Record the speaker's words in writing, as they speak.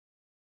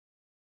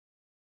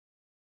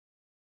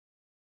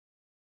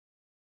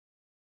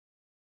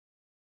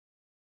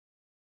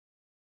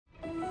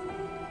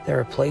There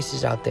are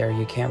places out there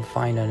you can't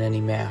find on any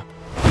map.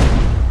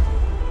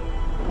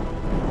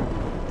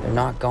 They're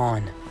not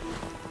gone.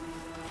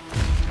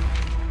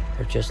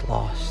 They're just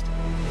lost.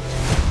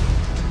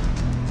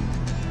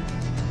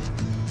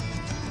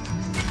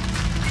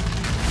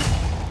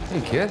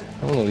 Hey, kid.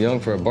 I'm a little young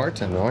for a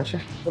bartender, aren't you?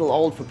 A little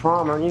old for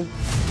prom, aren't you?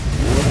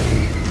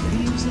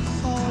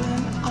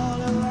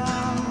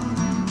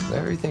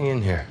 Everything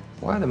in here.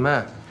 Why the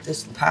map?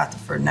 This path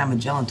Ferdinand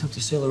Magellan took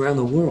to sail around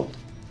the world.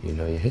 You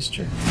know your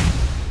history.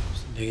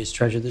 It's the biggest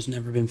treasure that's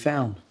never been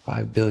found.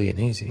 5 billion,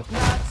 easy.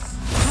 I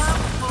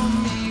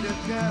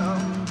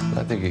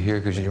think you're here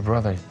because you're your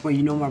brother. Well,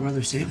 you know my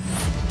brother Sam?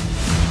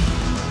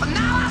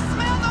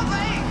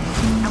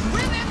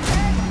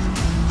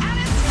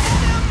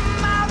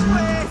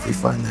 If we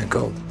find that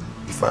gold,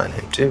 we find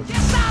him too.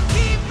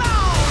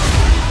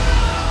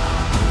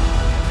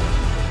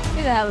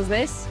 Who the hell is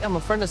this? I'm a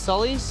friend of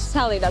Sully's.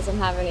 Sully doesn't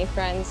have any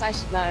friends. I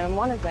should know him,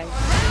 one of them.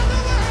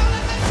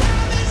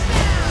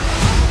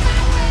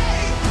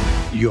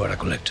 You are a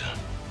collector.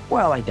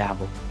 Well, I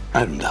dabble.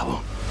 I don't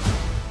dabble.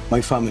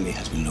 My family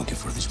has been looking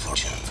for this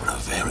fortune for a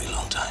very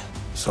long time.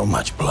 So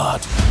much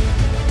blood.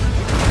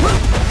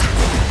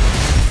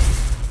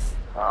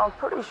 I'm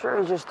pretty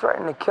sure he just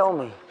threatened to kill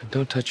me. But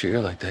don't touch your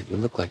ear like that. You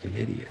look like an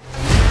idiot.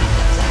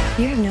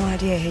 You have no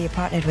idea who you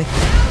partnered with.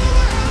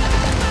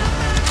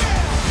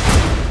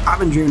 I've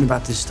been dreaming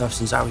about this stuff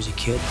since I was a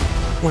kid.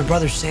 My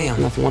brother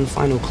Sam left one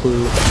final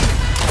clue.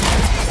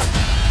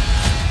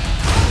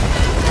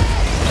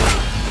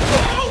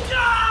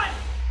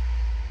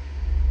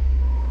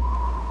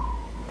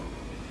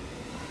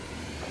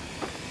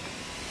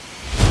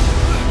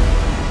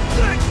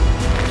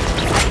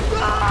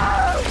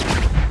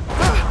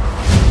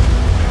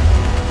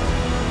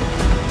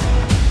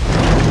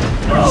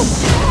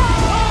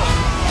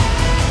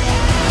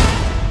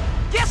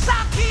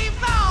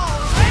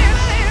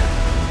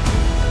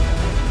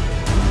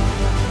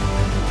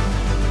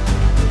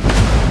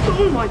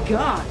 Oh my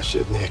God! I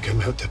shouldn't have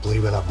come out to play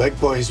with the big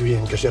boys,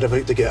 Ian, because you're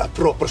about to get a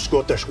proper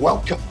Scottish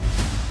welcome.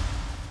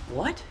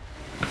 What?